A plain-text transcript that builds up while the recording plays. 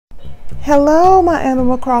Hello, my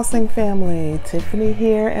Animal Crossing family. Tiffany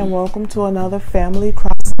here, and welcome to another Family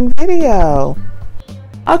Crossing video.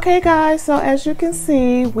 Okay, guys, so as you can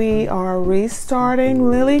see, we are restarting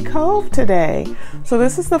Lily Cove today. So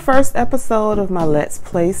this is the first episode of my Let's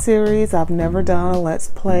Play series. I've never done a Let's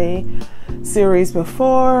Play series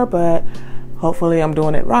before, but hopefully I'm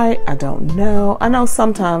doing it right. I don't know. I know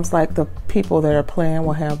sometimes like the people that are playing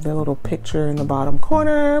will have their little picture in the bottom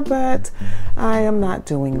corner, but I am not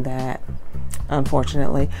doing that,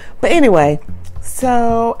 unfortunately. But anyway,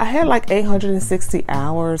 so I had like 860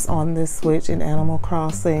 hours on this Switch in Animal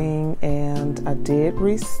Crossing, and I did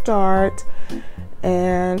restart.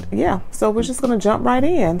 And yeah, so we're just gonna jump right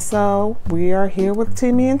in. So we are here with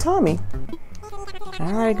Timmy and Tommy.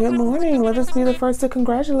 All right, good morning. Let us be the first to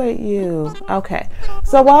congratulate you. Okay,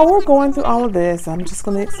 so while we're going through all of this, I'm just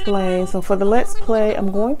going to explain. So for the Let's Play, I'm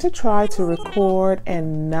going to try to record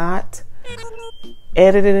and not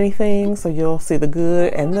edit anything. So you'll see the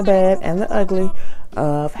good and the bad and the ugly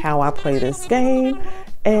of how I play this game.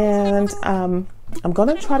 And I'm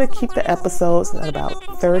going to try to keep the episodes at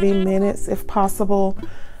about 30 minutes if possible.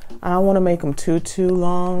 I don't want to make them too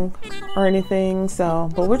long or anything. So,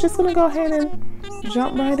 but we're just going to go ahead and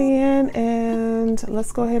jump right in, and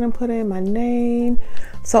let's go ahead and put in my name.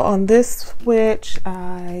 So on this Switch,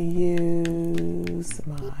 I use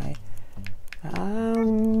my,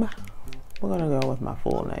 we're going to go with my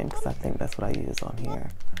full name because I think that's what I use on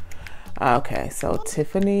here. Okay, so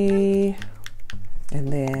Tiffany,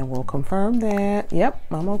 and then we'll confirm that. Yep,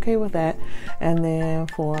 I'm okay with that. And then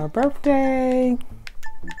for birthday,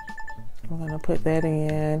 I'm going to put that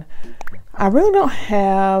in. I really don't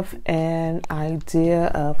have an idea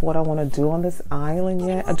of what I want to do on this island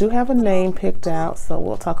yet. I do have a name picked out, so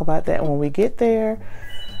we'll talk about that when we get there.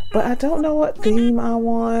 But I don't know what theme I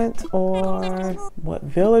want or what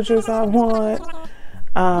villagers I want.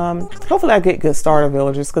 Hopefully I get good starter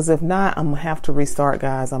villagers, because if not, I'm going to have to restart,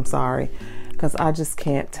 guys. I'm sorry, because I just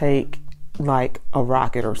can't take like a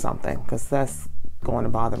rocket or something, because that's going to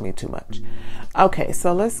bother me too much. Okay,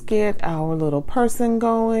 so let's get our little person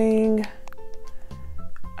going.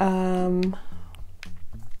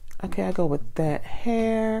 Okay, I go with that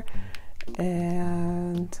hair,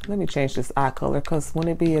 and let me change this eye color, because when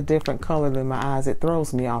it be a different color than my eyes, it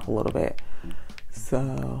throws me off a little bit.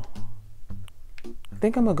 So I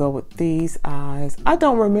think I'm gonna go with these eyes. I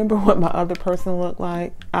don't remember what my other person looked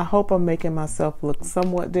like. I hope I'm making myself look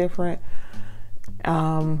somewhat different.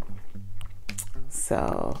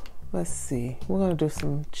 So let's see, we're gonna do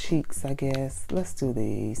some cheeks, I guess. Let's do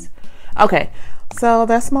these. Okay, so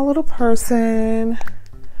that's my little person.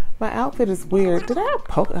 My outfit is weird. Did I have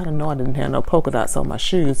polka? I don't know. I didn't have no polka dots on my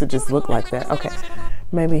shoes. It just looked like that. Okay,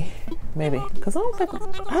 maybe, because I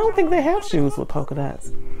don't think they have shoes with polka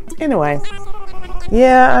dots. Anyway,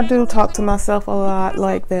 yeah, I do talk to myself a lot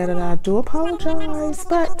like that, and I do apologize,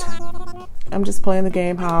 but I'm just playing the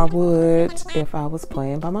game how I would if I was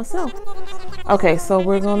playing by myself. Okay, so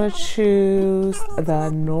we're gonna choose the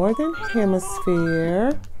Northern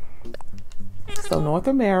Hemisphere. So North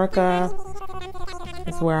America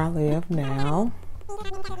is where I live now.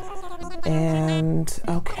 And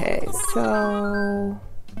okay, so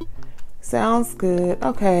sounds good.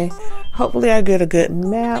 Okay, hopefully I get a good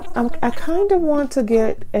map. I kind of want to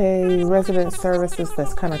get a resident services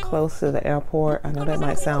that's kind of close to the airport. I know that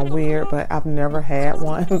might sound weird, but I've never had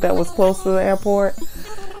one that was close to the airport.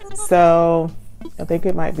 So I think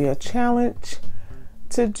it might be a challenge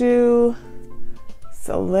to do.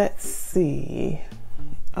 So let's see.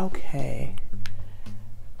 Okay.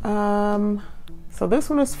 So this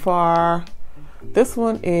one is far. This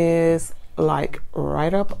one is like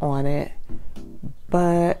right up on it,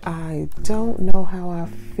 but I don't know how I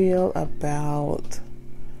feel about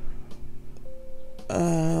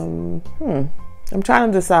I'm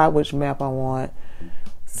trying to decide which map I want.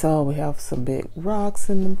 So we have some big rocks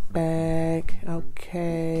in the back.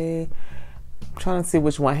 Okay, I'm trying to see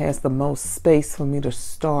which one has the most space for me to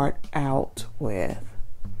start out with.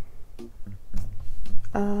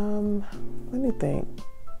 Let me think.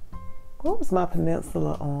 What was my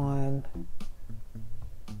peninsula on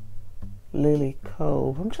Lily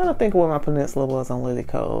Cove? I'm trying to think where my peninsula was on Lily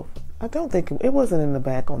Cove. I don't think it wasn't in the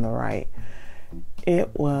back on the right.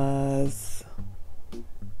 It was.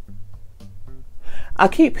 I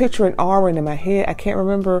keep picturing Orange in my head. I can't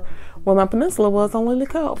remember where my peninsula was on Lily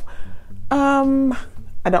Cove.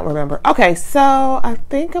 I don't remember. Okay, so I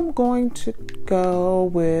think I'm going to go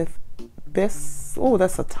with this. Oh,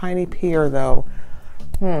 that's a tiny pier though.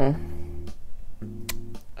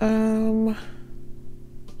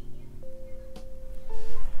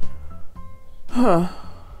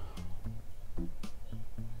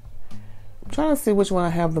 trying to see which one I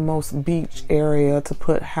have the most beach area to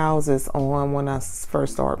put houses on when I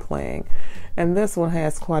first start playing. And this one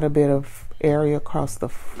has quite a bit of area across the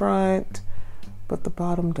front, but the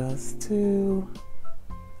bottom does too.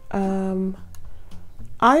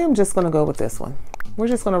 I am just going to go with this one. We're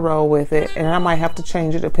just going to roll with it, and I might have to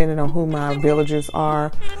change it depending on who my villagers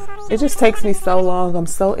are. It just takes me so long. I'm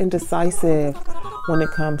so indecisive when it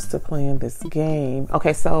comes to playing this game.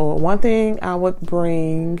 Okay, so one thing I would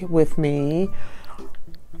bring with me,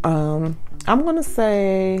 I'm going to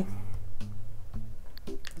say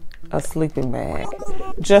a sleeping bag,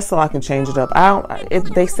 just so I can change it up.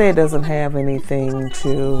 They say it doesn't have anything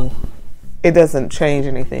to, it doesn't change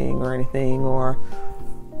anything or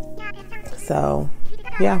so,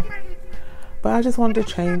 yeah. But I just wanted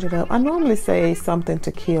to change it up. I normally say something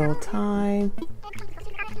to kill time,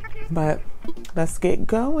 but let's get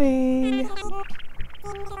going.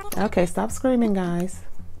 Okay, stop screaming, guys.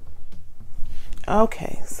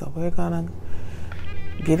 Okay, so we're gonna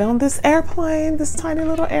get on this airplane, this tiny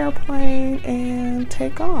little airplane, and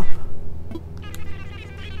take off.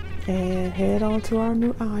 And head on to our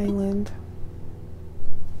new island.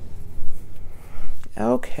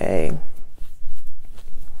 Okay.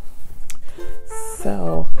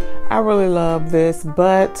 So I really love this,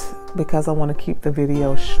 but because I want to keep the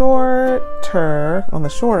video shorter, on the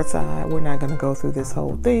shorter side, we're not going to go through this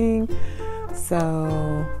whole thing.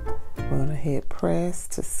 So we're going to hit press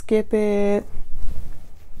to skip it.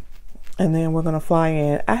 And then we're going to fly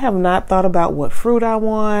in. I have not thought about what fruit I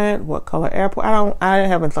want, what color airport. I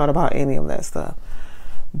haven't thought about any of that stuff.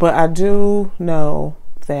 But I do know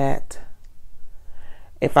that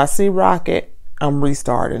if I see rocket, I'm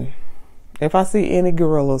restarting. If I see any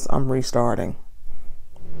gorillas, I'm restarting.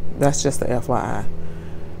 That's just the FYI.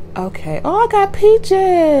 Okay. Oh, I got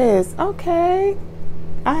peaches. Okay.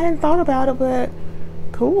 I hadn't thought about it, but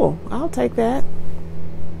cool. I'll take that.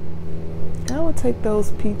 I will take those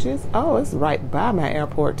peaches. Oh, it's right by my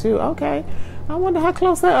airport too. Okay. I wonder how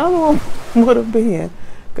close that other one would have been,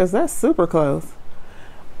 because that's super close.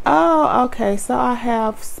 Oh, okay. So I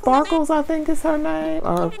have Sparkles, I think is her name.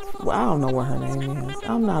 Or, well, I don't know what her name is.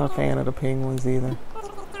 I'm not a fan of the penguins either.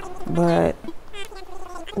 But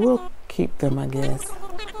we'll keep them, I guess.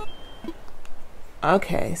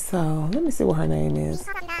 Okay, so let me see what her name is.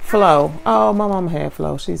 Flo. Oh, my mama had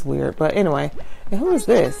Flo. She's weird. But anyway, and who is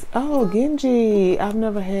this? Oh, Genji. I've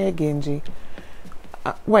never had Genji.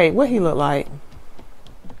 Wait, what he look like?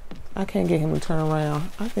 I can't get him to turn around.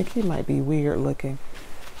 I think he might be weird looking.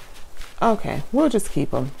 Okay, we'll just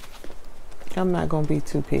keep him. I'm not going to be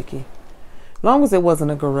too picky. Long as it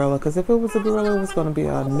wasn't a gorilla, because if it was a gorilla, it was going to be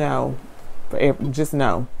a no. Just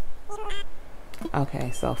no.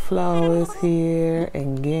 Okay, so Flo is here,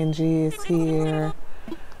 and Genji is here.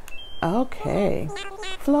 Okay.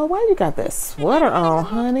 Flo, why you got that sweater on,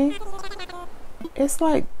 honey? It's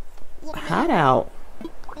like hot out.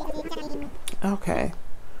 Okay.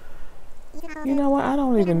 You know what? I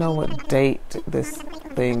don't even know what date this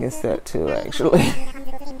thing is set to, actually.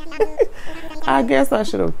 I guess I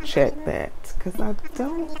should have checked that, because I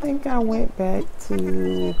don't think I went back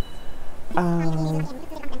to, I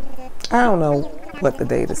don't know what the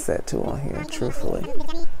date is set to on here, truthfully.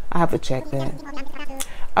 I have to check that.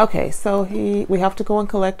 Okay, so we have to go and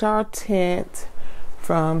collect our tent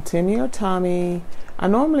from Timmy or Tommy. I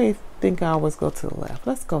normally think I always go to the left.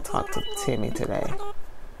 Let's go talk to Timmy today.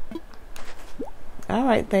 All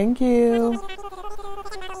right, thank you.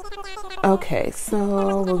 Okay,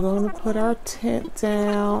 so we're going to put our tent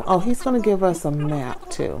down. Oh, he's going to give us a map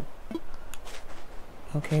too.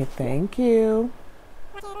 Okay, thank you.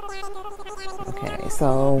 Okay,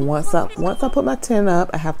 so once I put my tent up,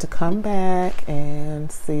 I have to come back and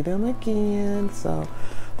see them again. So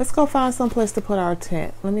let's go find some place to put our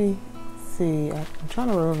tent. Let me see. I'm trying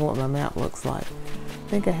to remember what my map looks like. I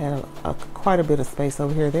think I had quite a bit of space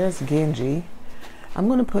over here. There's Genji. I'm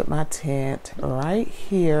going to put my tent right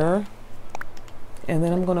here, and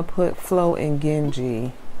then I'm going to put Flo and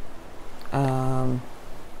Genji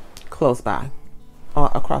close by,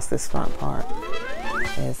 across this front part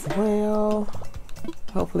as well.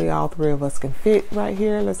 Hopefully all three of us can fit right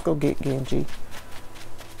here. Let's go get Genji.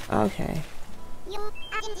 Okay.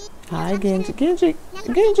 Hi, Genji. Genji,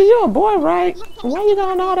 you're a boy, right? Why you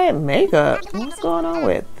got all that makeup? What's going on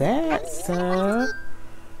with that, sir?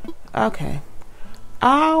 Okay.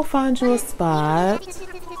 I'll find you a spot.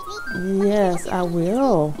 Yes, I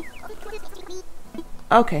will.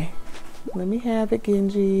 Okay. Let me have it,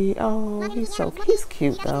 Genji. Oh, he's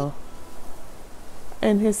cute though.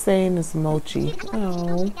 And his saying is Mochi.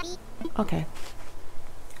 Oh. Okay.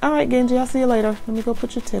 All right, Genji, I'll see you later. Let me go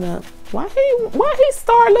put your tent up. Why he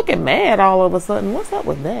start looking mad all of a sudden? What's up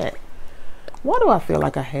with that? Why do I feel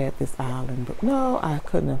like I had this island? But no, I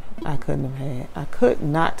could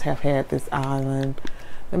not have had this island.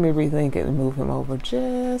 Let me rethink it and move him over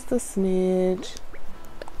just a smidge.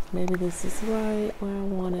 Maybe this is right where I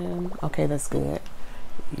want him. Okay, that's good.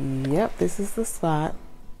 Yep, this is the spot.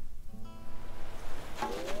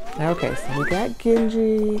 Okay, so we got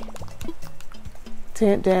Genji.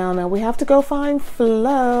 Tent down. Now we have to go find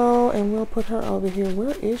Flo, and we'll put her over here.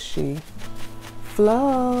 Where is she?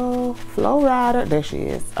 Flo Rider. There she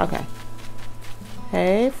is. Okay.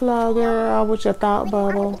 Hey, Flo girl, with your thought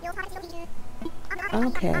bubble.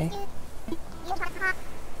 Okay.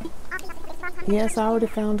 Yes, I already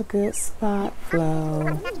found a good spot,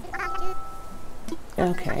 Flo.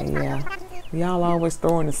 Okay, yeah. Y'all always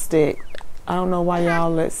throwing a stick. I don't know why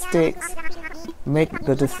y'all let sticks make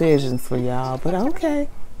the decisions for y'all, but okay.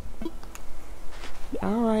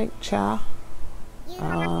 All right, ciao.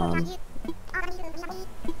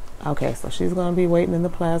 Okay, so she's gonna be waiting in the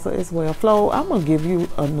plaza as well. Flo, I'm gonna give you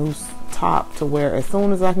a new top to wear as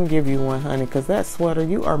soon as I can give you one, honey, because that sweater,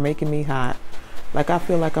 you are making me hot. Like, I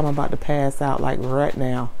feel like I'm about to pass out, like, right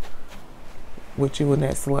now with you in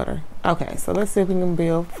that sweater. Okay, so let's see if we can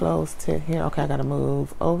build Flo's tent here. Okay, I gotta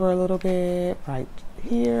move over a little bit. Right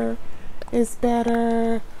here is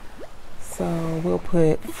better. So we'll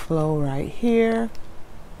put Flo right here.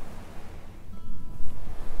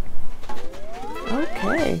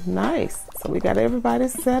 Okay, nice. So we got everybody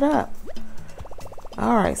set up.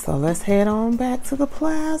 All right, so let's head on back to the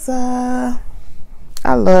plaza.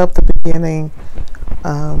 I love the beginning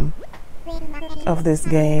of this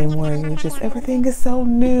game where you just, everything is so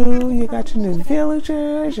new. You got your new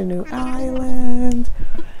villagers, your new island.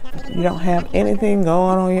 You don't have anything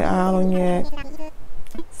going on your island yet.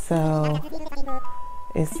 So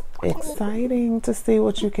it's exciting to see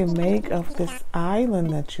what you can make of this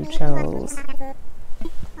island that you chose.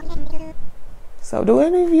 So do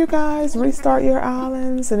any of you guys restart your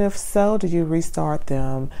islands? And if so, do you restart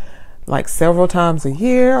them like several times a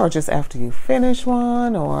year, or just after you finish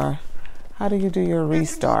one, or how do you do your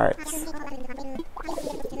restarts?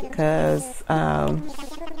 Because I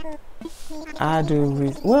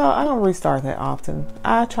don't restart that often.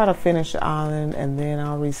 I try to finish the island and then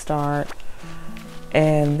I'll restart.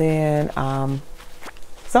 And then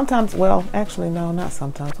sometimes, well, actually, no, not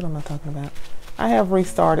sometimes. What am I talking about? I have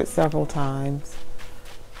restarted several times.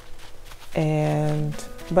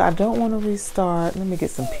 But I don't want to restart. Let me get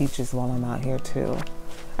some peaches while I'm out here too.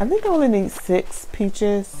 I think I only need 6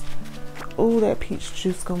 peaches. Ooh, that peach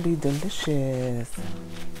juice gonna be delicious.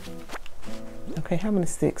 Okay, how many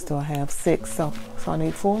sticks do I have? 6. So I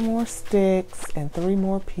need 4 more sticks and 3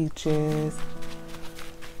 more peaches.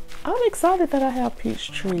 I'm excited that I have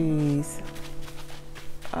peach trees.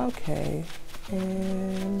 Okay,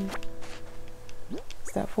 and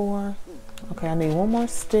is that 4? Okay, I need 1 more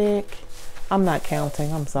stick. I'm not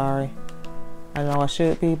counting, I'm sorry. I know I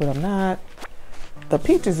should be, but I'm not. The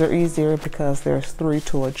peaches are easier because there's 3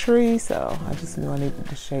 to a tree, so I just knew I needed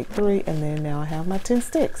to shake 3, and then now I have my 10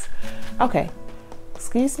 sticks. Okay,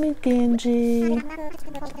 excuse me, Genji.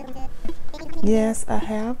 Yes, I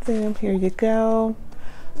have them, here you go.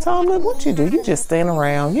 Tom, look what you do, you just stand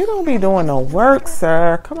around. You don't be doing no work,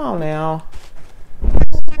 sir. Come on now.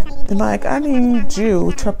 Like, I need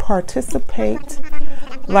you to participate.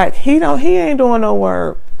 Like, he ain't doing no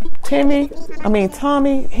work. Tommy,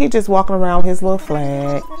 he just walking around with his little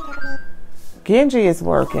flag. Genji is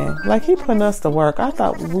working. Like, he putting us to work. I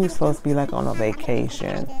thought we were supposed to be like on a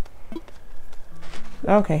vacation.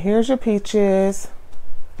 Okay, here's your peaches.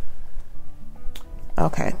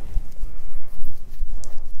 Okay.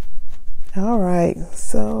 All right,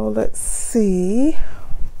 so let's see.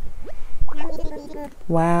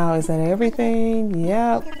 Wow, is that everything?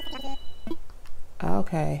 Yep.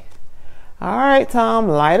 Okay. All right, Tom,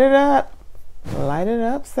 light it up. Light it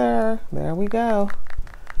up, sir. There we go.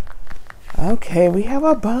 Okay, we have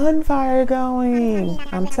a bonfire going.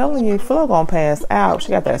 I'm telling you, Flo gonna pass out. She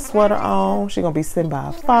got that sweater on. She gonna be sitting by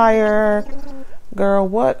a fire. Girl,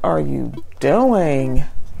 what are you doing?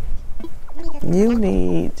 You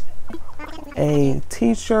need a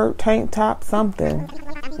t-shirt, tank top, something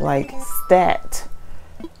like stat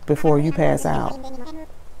before you pass out.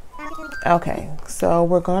 Okay, so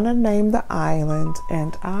we're gonna name the island,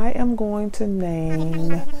 and I am going to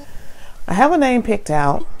name, I have a name picked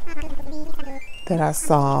out that I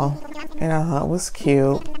saw and I thought was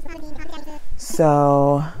cute.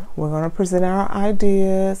 So we're gonna present our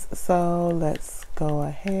ideas. So let's go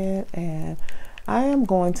ahead, and I am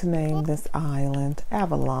going to name this island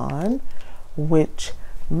Avalon, which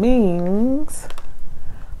means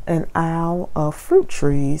an aisle of fruit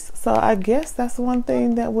trees. So I guess that's one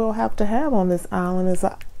thing that we'll have to have on this island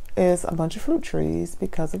is a bunch of fruit trees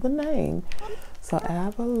because of the name. So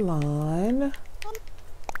Avalon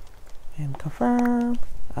and confirm.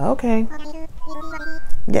 Okay.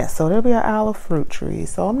 Yes, so there'll be an aisle of fruit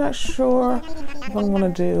trees. So I'm not sure if I'm gonna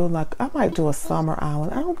do like, I might do a summer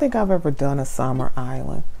island. I don't think I've ever done a summer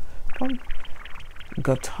island.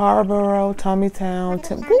 Guitarboro, Tommytown,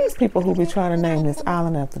 these people who be trying to name this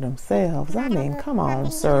island after themselves. I mean, come on,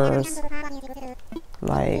 sirs.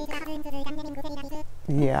 Like,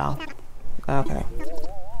 yeah. Okay.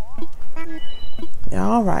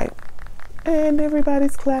 All right. And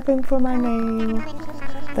everybody's clapping for my name.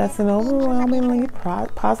 That's an overwhelmingly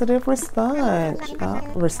positive response.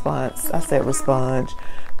 I said response.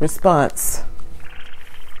 Response.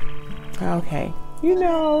 Okay. You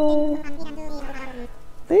know,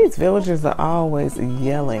 these villagers are always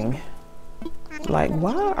yelling. Like,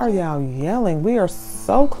 why are y'all yelling? We are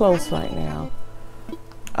so close right now.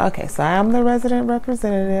 Okay, so I'm the resident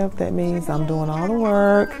representative. That means I'm doing all the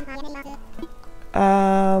work.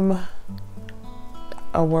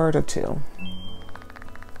 A word or two.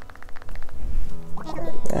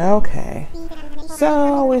 Okay.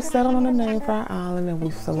 So we've settled on a name for our island and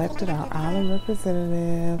we've selected our island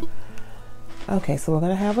representative. Okay, so we're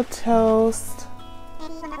gonna have a toast.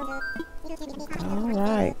 All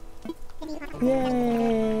right.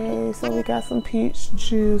 Yay! So we got some peach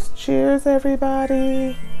juice. Cheers,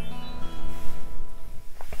 everybody.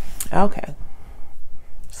 Okay.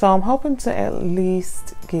 So I'm hoping to at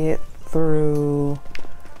least get through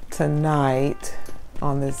tonight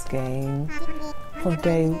on this game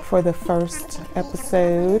for the first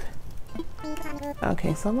episode.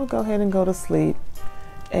 Okay, so I'm gonna go ahead and go to sleep,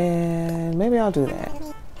 and maybe I'll do that.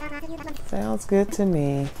 Sounds good to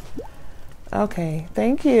me. Okay,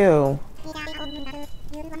 thank you.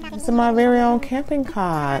 This is my very own camping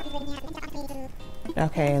cot.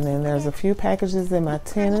 Okay, and then there's a few packages in my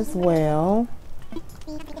tent as well.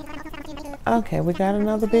 Okay, we got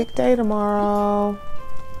another big day tomorrow.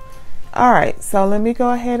 All right, so let me go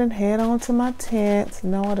ahead and head on to my tent.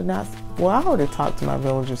 No, I did not. Well, I already talked to my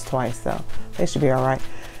villagers twice, so they should be all right.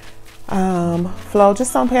 Flo,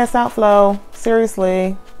 just don't pass out, Flo.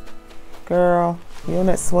 Seriously, girl, you in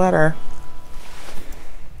that sweater.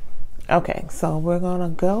 Okay, so we're gonna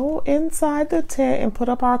go inside the tent and put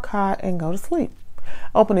up our cot and go to sleep.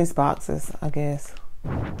 Open these boxes, I guess.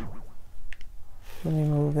 Let me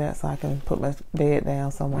move that so I can put my bed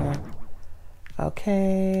down somewhere.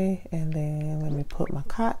 Okay, and then let me put my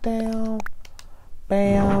cot down.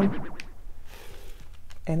 Bam.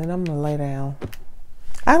 And then I'm gonna lay down.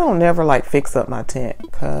 I don't never like fix up my tent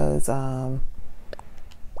because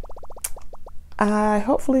I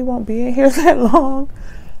hopefully won't be in here that long.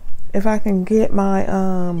 If I can get my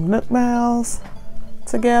Nook Miles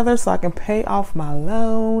together so I can pay off my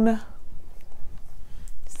loan.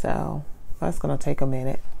 So that's gonna take a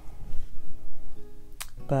minute,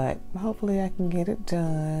 but hopefully I can get it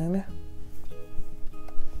done.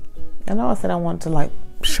 I know I said I want to like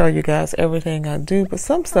show you guys everything I do, but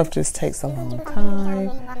some stuff just takes a long time,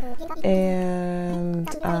 and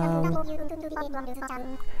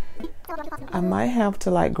I might have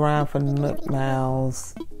to like grind for Nook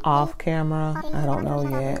Miles off camera. I don't know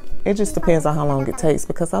yet. It just depends on how long it takes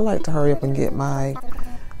because I like to hurry up and get my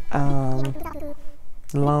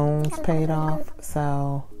loans paid off.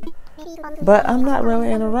 So, but I'm not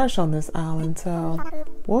really in a rush on this island, so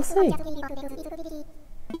we'll see.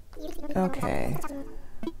 Okay.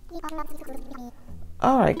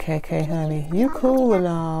 All right, KK, honey, you cool and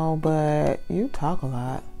all, but you talk a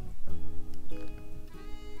lot.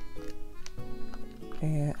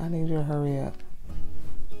 And I need you to hurry up.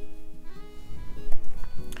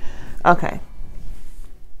 Okay.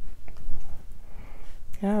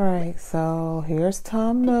 All right, so here's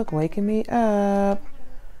Tom Nook waking me up.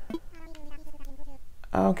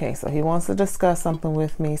 Okay, so he wants to discuss something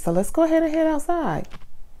with me. So let's go ahead and head outside.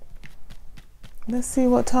 Let's see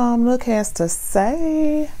what Tom Nook has to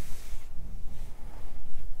say.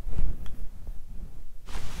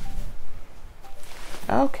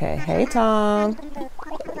 Okay, hey Tom.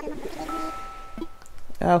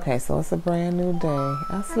 Okay, so it's a brand new day.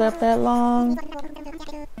 I slept that long.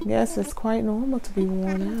 Yes, it's quite normal to be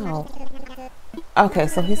worn out. Okay,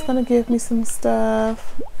 so he's gonna give me some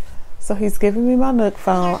stuff. So he's giving me my Nook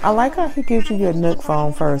phone. I like how he gives you your Nook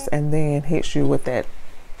phone first and then hits you with that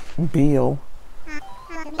bill.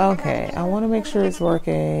 Okay, I want to make sure it's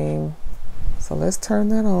working. So let's turn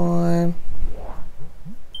that on.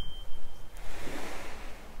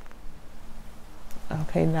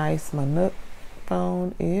 Okay, nice. My Nook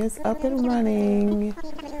phone is up and running.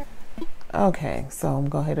 Okay, so I'm going to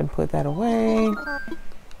go ahead and put that away.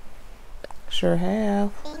 Sure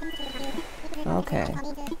have. Okay.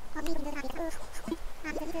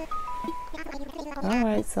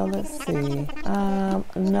 Alright, so let's see.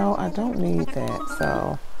 No, I don't need that.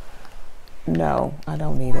 So, no, I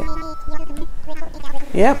don't need it.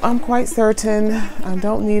 Yep, I'm quite certain I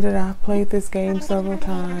don't need it. I've played this game several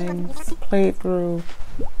times. Played through.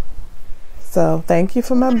 So, thank you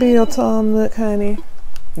for my bill, Tom. Look, honey.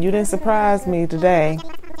 You didn't surprise me today.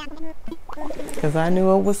 Because I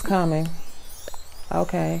knew it was coming.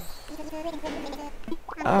 Okay.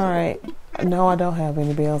 Alright. No, I don't have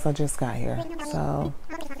any bills. I just got here. So,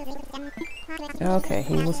 okay.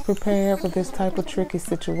 He was prepared for this type of tricky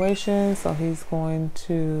situation. So, he's going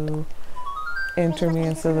to enter me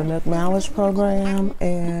into the Nook Mileage program.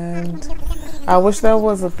 And I wish there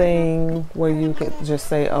was a thing where you could just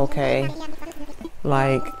say, okay.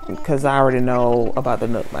 Like, because I already know about the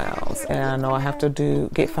Nook Miles, and I know I have to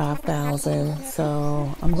get 5,000.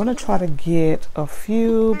 So I'm gonna try to get a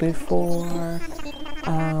few before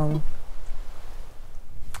I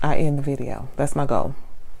end the video. That's my goal.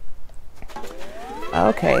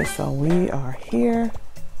 Okay, so we are here,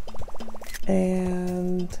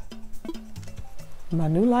 and my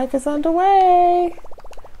new life is underway.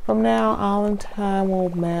 From now, all in time will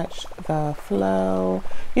match the flow.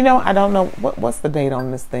 You know, I don't know what's the date on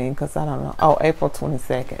this thing, because I don't know. Oh, April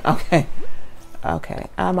 22nd. Okay. Okay,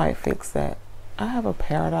 I might fix that. I have a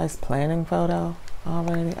paradise planning photo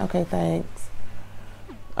already. Okay, thanks.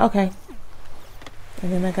 Okay.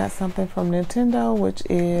 And then I got something from Nintendo, which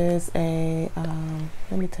is a,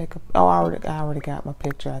 let me take a, oh, I already got my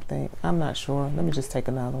picture, I think. I'm not sure. Let me just take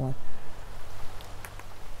another one.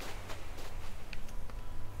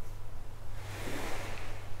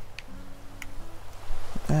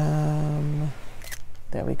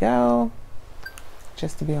 There we go.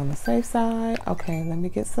 Just to be on the safe side. Okay, let me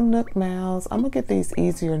get some Nook Miles. I'm gonna get these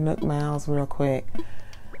easier Nook Miles real quick.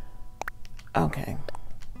 Okay.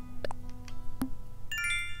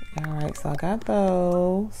 Alright, so I got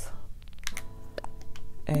those.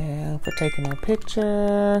 And for taking my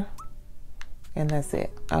picture. And that's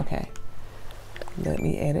it. Okay. Let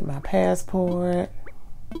me edit my passport.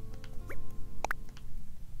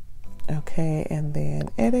 Okay, and then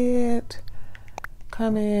edit,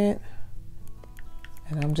 comment,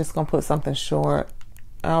 and I'm just gonna put something short.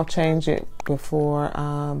 I'll change it before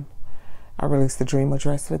I release the dream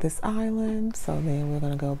address for this island. So then we're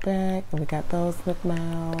gonna go back, and we got those Nook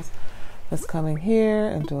Miles. Let's come in here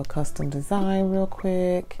and do a custom design real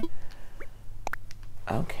quick.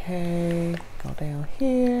 Okay, go down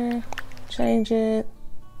here, change it,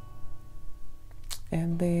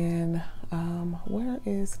 and then where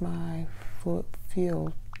is my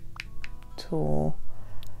fill tool?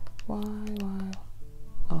 Why?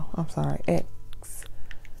 Oh, I'm sorry. X.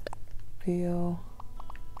 Fill.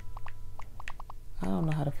 I don't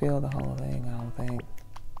know how to fill the whole thing, I don't think.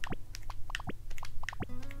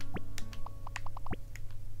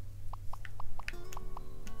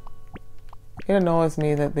 It annoys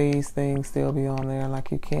me that these things still be on there.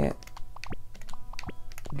 Like, you can't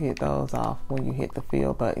get those off when you hit the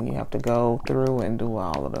fill button. You have to go through and do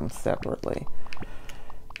all of them separately,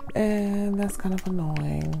 and that's kind of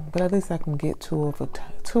annoying, but at least I can get two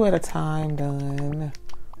at a time done.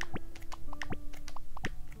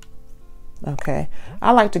 Okay,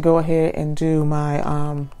 I like to go ahead and do my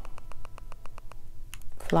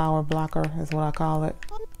flower blocker is what I call it,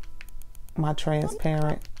 my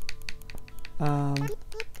transparent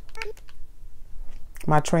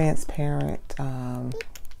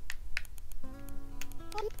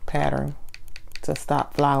pattern to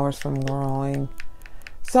stop flowers from growing.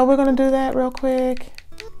 So we're going to do that real quick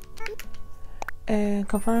and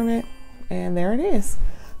confirm it, and there it is.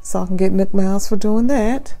 So I can get Nook Miles for doing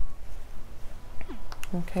that.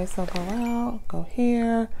 Okay, so go out, go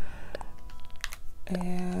here,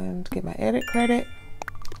 and get my edit credit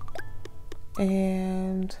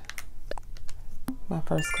and my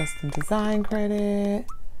first custom design credit.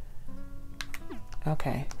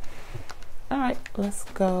 Okay. All right, let's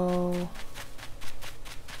go.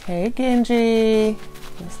 Hey, Genji.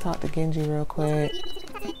 Let's talk to Genji real quick.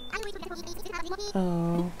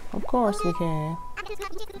 Oh, of course we can.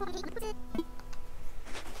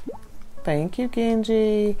 Thank you,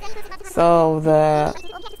 Genji. So the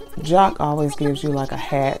Jock always gives you like a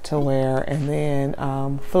hat to wear, and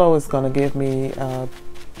then Flo is gonna give me a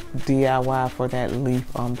DIY for that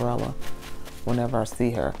leaf umbrella whenever I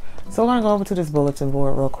see her. So we're gonna go over to this bulletin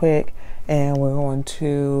board real quick, and we're going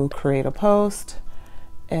to create a post,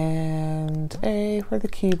 and A for the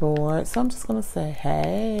keyboard. So I'm just going to say,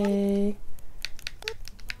 hey.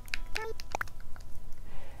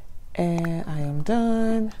 And I am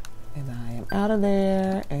done. And I am out of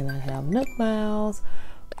there. And I have Nook Miles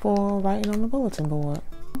for writing on the bulletin board.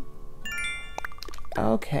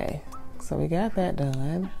 Okay, so we got that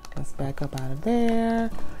done. Let's back up out of there.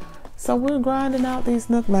 So we're grinding out these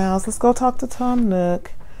Nook Miles. Let's go talk to Tom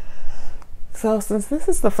Nook. So since this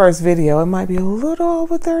is the first video, it might be a little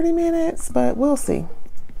over 30 minutes, but we'll see.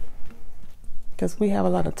 Because we have a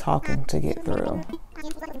lot of talking to get through.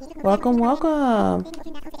 Welcome, welcome.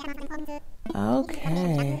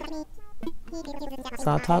 Okay.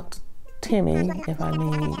 So I'll talk to Timmy if I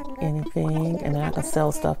need anything, and then I can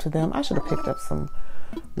sell stuff to them. I should have picked up some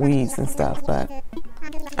weeds and stuff, but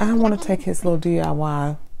I want to take his little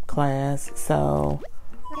DIY class. So,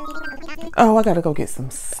 oh, I gotta go get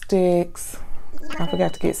some sticks. I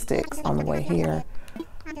forgot to get sticks on the way here.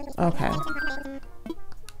 Okay.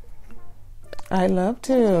 I'd love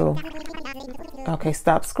to. Okay,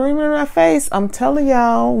 stop screaming in my face. I'm telling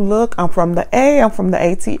y'all, look, I'm from the A, I'm from the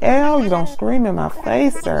ATL. You don't scream in my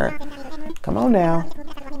face, sir. Come on now.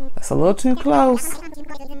 That's a little too close.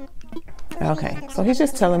 Okay, so he's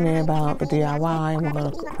just telling me about the DIY, and we're going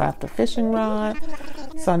to craft a fishing rod.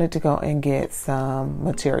 So I need to go and get some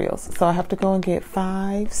materials. So I have to go and get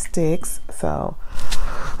 5 sticks. So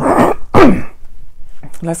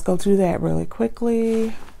let's go do that really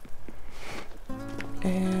quickly.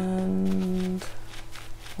 And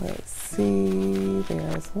let's see,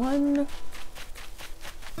 there's 1,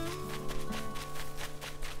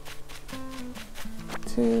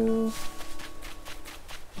 2,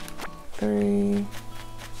 3,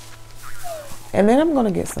 and then I'm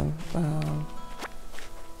gonna get some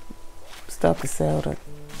stuff to sell to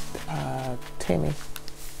Timmy.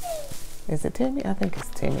 Is it Timmy? I think it's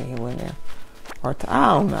Timmy who went there, or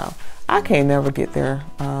I don't know. I can't never get their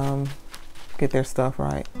stuff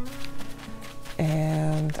right.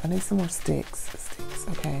 And I need some more sticks.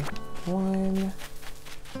 Okay, 1.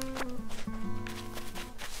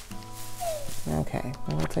 Okay,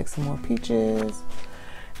 I'm gonna take some more peaches.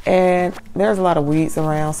 And there's a lot of weeds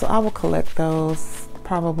around, so I will collect those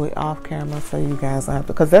probably off camera, so you guys don't have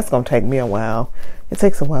to, because that's gonna take me a while. It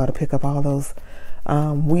takes a while to pick up all those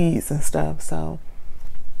weeds and stuff. So,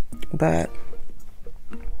 but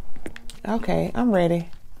okay, I'm ready.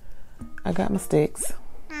 I got my sticks.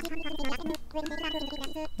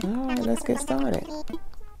 All right, let's get started.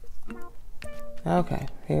 Okay,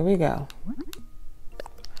 here we go.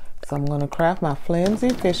 So I'm going to craft my flimsy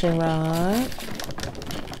fishing rod.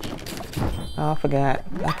 Oh, I forgot.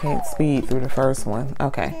 I can't speed through the first one.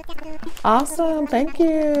 Okay. Awesome. Thank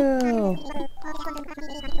you.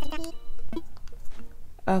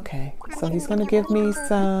 Okay. So he's going to give me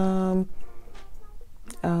some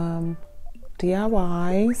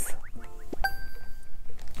DIYs.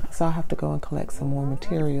 So I'll have to go and collect some more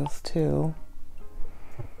materials too.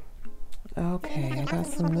 Okay, I got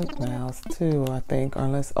some Nook Miles too, I think,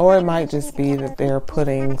 or it might just be that they're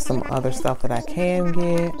putting some other stuff that I can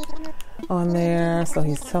get on there. So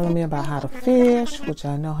he's telling me about how to fish, which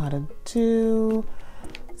I know how to do.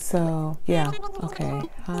 So yeah, okay.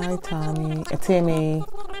 Hi, Timmy.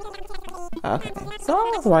 Okay, so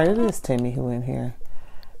I was right. It is Timmy who in here.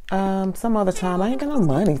 Some other time. I ain't got no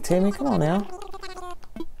money, Timmy. Come on now.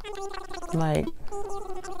 Like,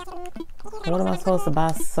 what am I supposed to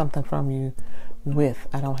buy something from you with?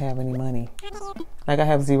 I don't have any money. Like, I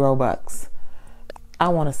have $0. I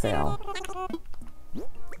want to sell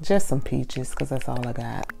just some peaches, because that's all I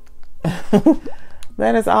got.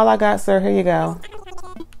 That is all I got, sir. Here you go.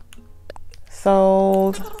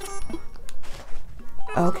 Sold.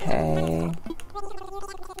 Okay.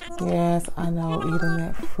 Yes, I know, eating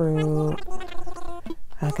that fruit.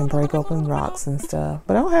 I can break open rocks and stuff,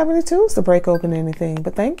 but I don't have any tools to break open anything,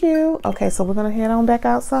 but thank you. Okay, so we're going to head on back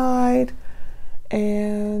outside,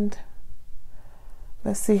 and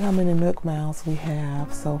let's see how many Nook Miles we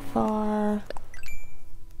have so far.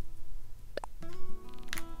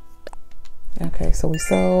 Okay, so we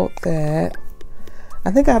sold that.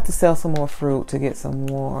 I think I have to sell some more fruit to get some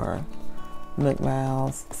more Nook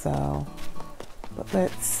Miles, so, but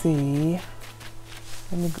let's see.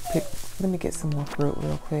 Let me get some more fruit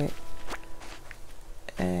real quick.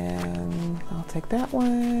 And I'll take that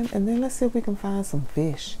one. And then let's see if we can find some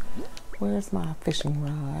fish. Where's my fishing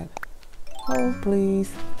rod? Oh,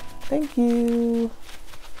 please. Thank you.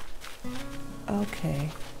 Okay.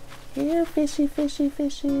 Here, fishy, fishy,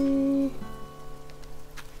 fishy.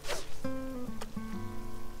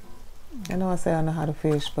 I know I say I know how to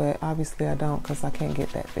fish, but obviously I don't, because I can't get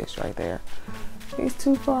that fish right there. He's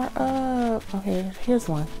too far up. Okay, here's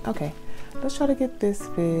one. Okay, let's try to get this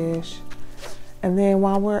fish. And then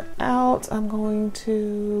while we're out, I'm going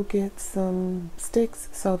to get some sticks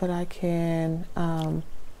so that I can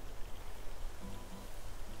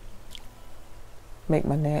make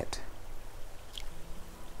my net.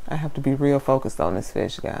 I have to be real focused on this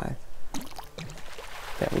fish, guys.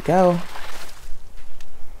 There we go.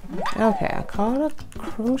 Okay, I caught a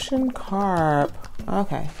crucian carp.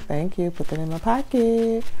 Okay, thank you. Put that in my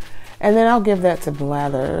pocket. And then I'll give that to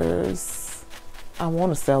Blathers. I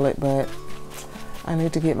want to sell it, but I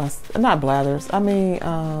need to get my, not Blathers. I mean,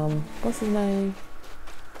 what's his name?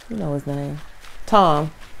 You know his name.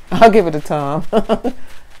 Tom. I'll give it to Tom.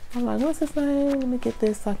 I'm like, what's his name? Let me get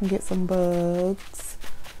this so I can get some bugs.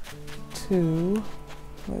 Too.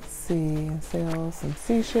 Let's see, sell some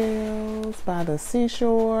seashells by the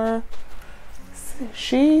seashore.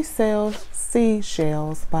 She sells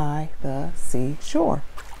seashells by the seashore.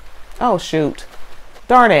 Oh, shoot.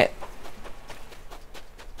 Darn it.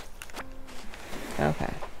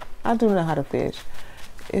 Okay. I do know how to fish.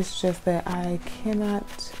 It's just that I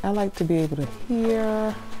like to be able to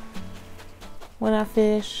hear when I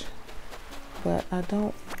fish, but I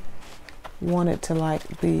don't want it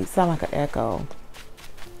to sound like an echo.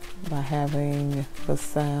 By having the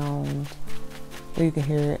sound where you can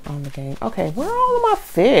hear it on the game. Okay, where are all of my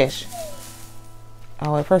fish?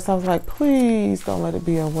 Oh, at first I was like, please don't let it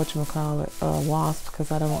be a whatchamacallit, wasp,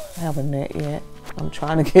 because I don't have a net yet. I'm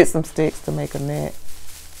trying to get some sticks to make a net.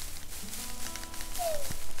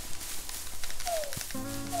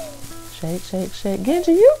 Shake, shake, shake.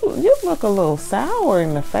 Genji, you look a little sour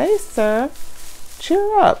in the face, sir.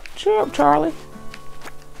 Cheer up, Charlie.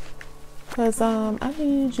 Because I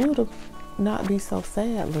need you to not be so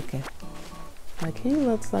sad looking. Like, he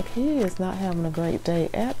looks like he is not having a great day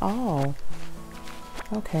at all.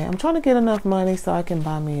 Okay, I'm trying to get enough money so I can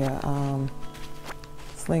buy me a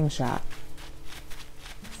slingshot.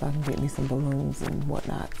 So I can get me some balloons and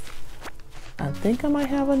whatnot. I think I might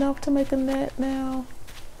have enough to make a net now.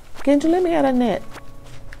 Genji, let me have a net.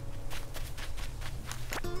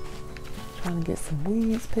 Trying to get some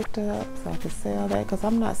weeds picked up so I can sell that, because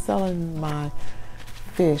I'm not selling my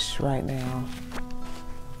fish right now.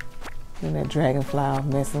 And that dragonfly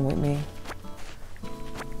messing with me.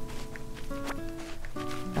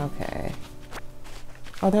 Okay.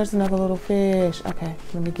 Oh, there's another little fish. Okay,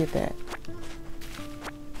 let me get that.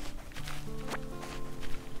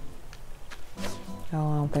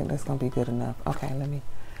 Oh, I don't think that's gonna be good enough. Okay, let me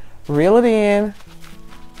reel it in.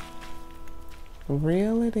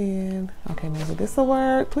 Reel it in. Okay, maybe this will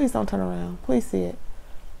work. Please don't turn around. Please see it.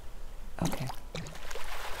 Okay.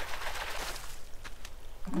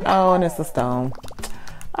 Oh, and it's a stone.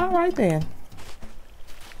 All right then.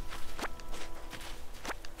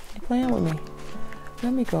 You're playing with me.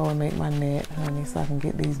 Let me go and make my net, honey, so I can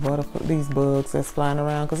get these bugs that's flying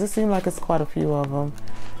around, because it seems like it's quite a few of them.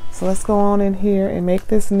 So let's go on in here and make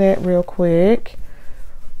this net real quick.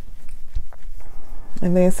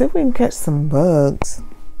 And then see if we can catch some bugs.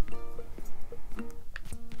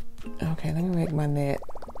 Okay, let me make my net,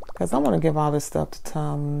 because I want to give all this stuff to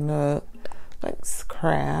Tom Nook. Let's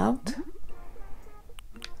craft.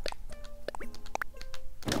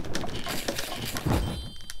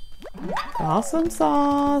 Awesome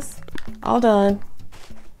sauce. All done.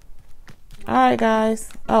 All right, guys.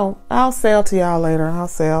 Oh, I'll sell to y'all later. I'll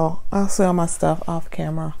sell my stuff off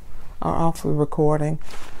camera or off the recording.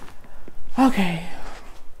 Okay.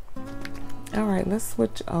 All right, let's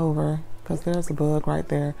switch over, because there's a bug right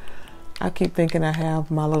there. I keep thinking I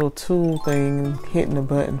have my little tool thing hitting the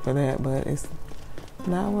button for that, but it's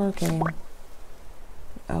not working.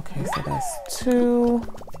 Okay, so that's two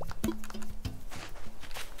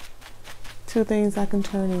things I can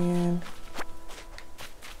turn in.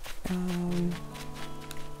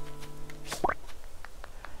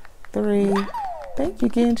 3. Thank you,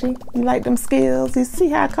 Genji. You like them skills? You see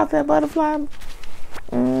how I caught that butterfly?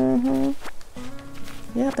 Mm-hmm.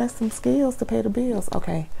 Yeah, that's some skills to pay the bills.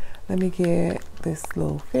 Okay, let me get this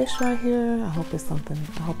little fish right here. I hope it's something.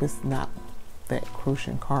 I hope it's not that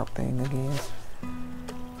crucian carp thing again.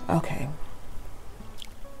 Okay.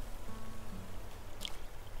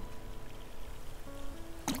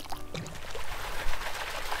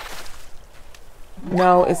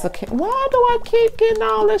 No, it's a can. Why do I keep getting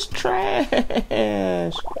all this trash?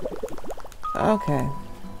 Okay.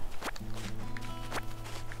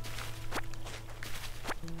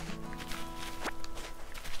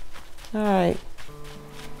 All right.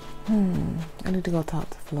 I need to go talk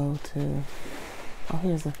to Flo too. Oh,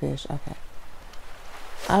 here's a fish. Okay.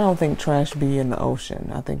 I don't think trash be in the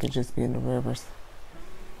ocean. I think it just be in the rivers.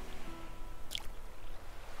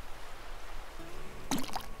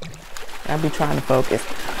 I be trying to focus.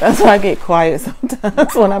 That's why I get quiet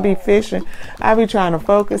sometimes when I be fishing. I be trying to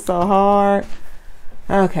focus so hard.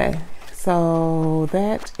 Okay, so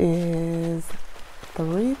that is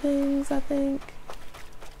 3 things, I think.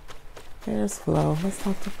 There's Flo. Let's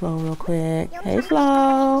talk to Flo real quick. Hey,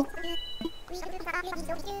 Flo.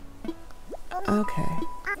 Okay.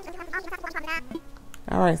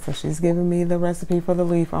 All right, so she's giving me the recipe for the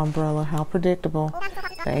leaf umbrella. How predictable.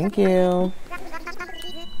 Thank you.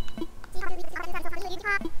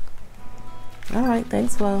 All right,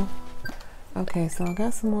 thanks, Flo. Okay, so I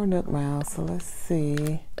got some more Nook Miles. So let's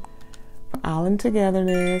see. For Island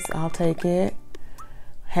Togetherness, I'll take it.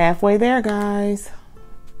 Halfway there, guys.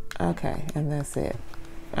 Okay, and that's it.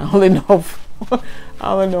 I only know 4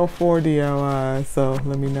 DIY, so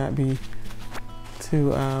let me not be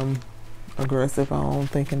too aggressive on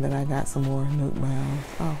thinking that I got some more Nook Miles.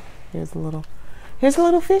 Oh, here's a little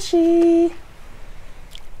fishy.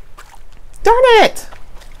 Darn it!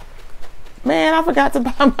 Man, I forgot to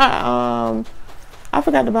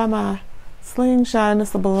buy my slingshot, and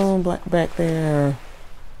it's a balloon back there.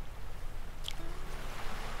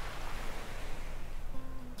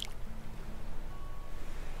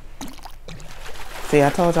 See, I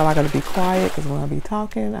told y'all I gotta be quiet because when I be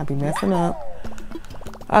talking, I be messing up.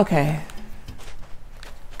 Okay.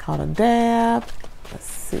 Caught a dab. Let's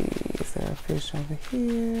see, is there a fish over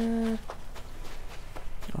here?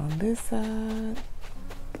 On this side.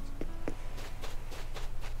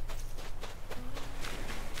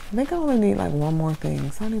 I think I only need like 1 more thing.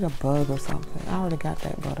 So I need a bug or something. I already got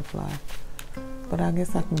that butterfly. But I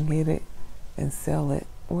guess I can get it and sell it.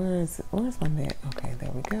 Where's my net? Okay,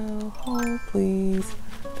 there we go. Hold, please.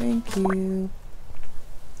 Thank you.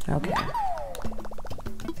 Okay.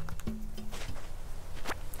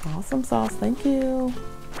 Awesome sauce. Thank you.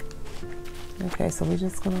 Okay, so we're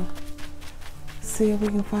just gonna see if we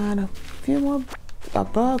can find a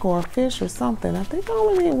bug or a fish or something. I think I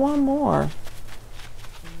only need 1 more.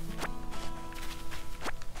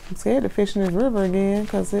 I'm scared to fish in this river again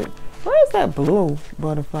because where is that blue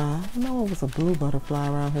butterfly? I know it was a blue butterfly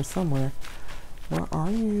around here somewhere. Where are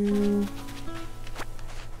you?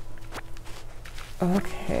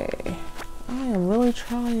 Okay. I am really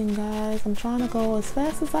trying, guys. I'm trying to go as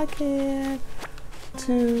fast as I can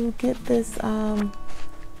to get this,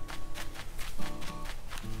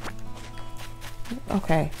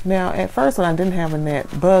 okay. Now, at first when I didn't have a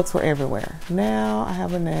net, bugs were everywhere. Now I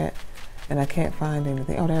have a net and I can't find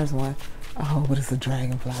anything. Oh, there's one. Oh, but it's a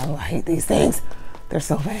dragonfly. Oh, I hate these things. They're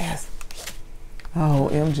so fast. Oh,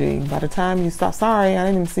 MG. By the time you stop, sorry, I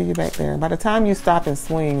didn't even see you back there. By the time you stop and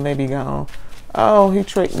swing, they be gone. Oh, he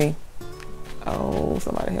tricked me. Oh,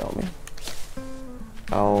 somebody help me.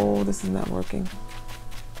 Oh, this is not working.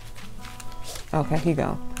 Okay, he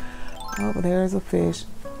gone. Oh, but there's a fish.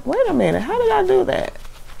 Wait a minute, how did I do that?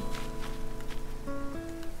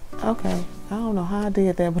 Okay, I don't know how I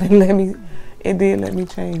did that, but it did let me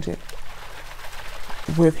change it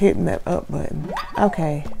with hitting that up button.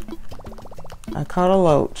 Okay, I caught a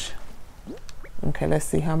loach. Okay, let's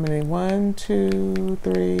see how many. 1, 2,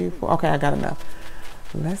 3, 4. Okay, I got enough.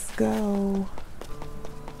 Let's go.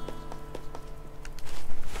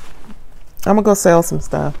 I'm gonna go sell some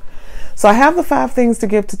stuff. So I have the 5 things to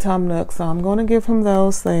give to Tom Nook, so I'm gonna give him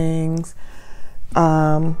those things.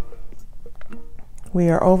 We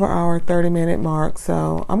are over our 30-minute mark,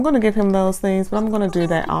 so I'm gonna give him those things, but I'm gonna do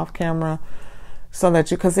that off camera so that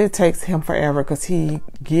because it takes him forever because he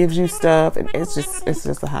gives you stuff and it's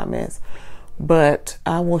just a hot mess. But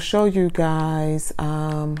I will show you guys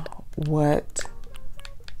what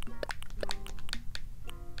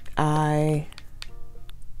I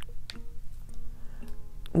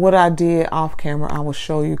did off camera. I will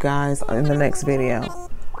show you guys in the next video.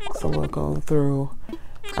 So we'll go through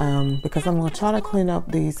because I'm going to try to clean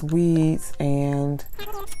up these weeds and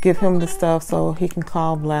give him the stuff so he can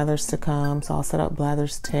call Blathers to come. So I'll set up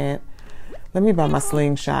Blathers' tent. Let me buy my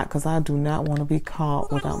slingshot because I do not want to be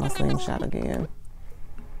caught without my slingshot again.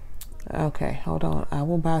 Okay, hold on. I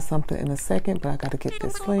will buy something in a second, but I got to get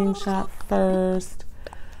this slingshot first.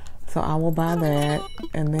 So I will buy that.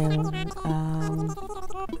 And then,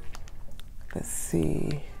 let's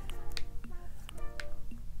see.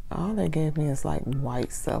 All they gave me is like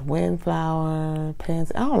white stuff. Windflower,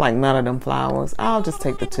 pansy. I don't like none of them flowers. I'll just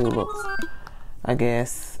take the tulips, I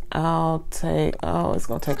guess. I'll take, oh, it's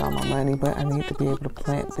going to take all my money, but I need to be able to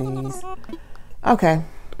plant these. Okay.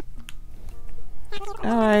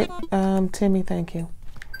 All right, Timmy, thank you.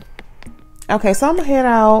 Okay, so I'm going to head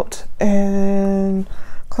out and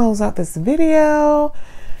close out this video.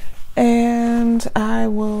 And I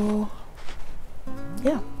will,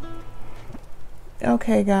 yeah.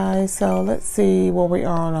 Okay guys, so let's see where we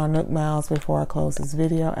are on our Nook Miles before I close this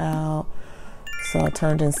video out. So I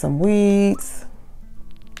turned in some weeds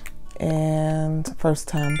and first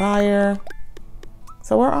time buyer.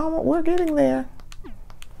 So we're getting there.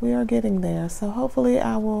 We are getting there. So hopefully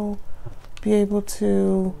I will be able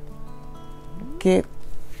to get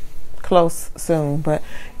close soon. But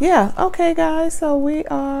yeah, okay guys, so we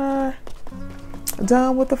are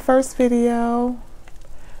done with the first video.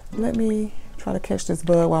 Let me try to catch this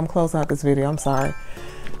bug while I'm closing out this video. I'm sorry.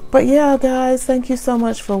 But yeah, guys, thank you so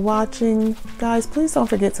much for watching. Guys, please don't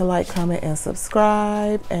forget to like, comment, and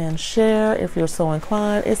subscribe, and share if you're so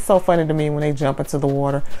inclined. It's so funny to me when they jump into the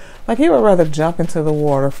water. Like, you would rather jump into the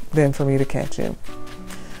water than for me to catch you.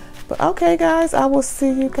 But okay, guys, I will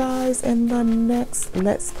see you guys in the next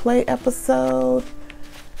Let's Play episode.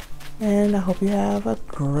 And I hope you have a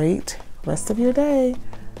great rest of your day.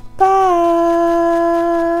 Bye.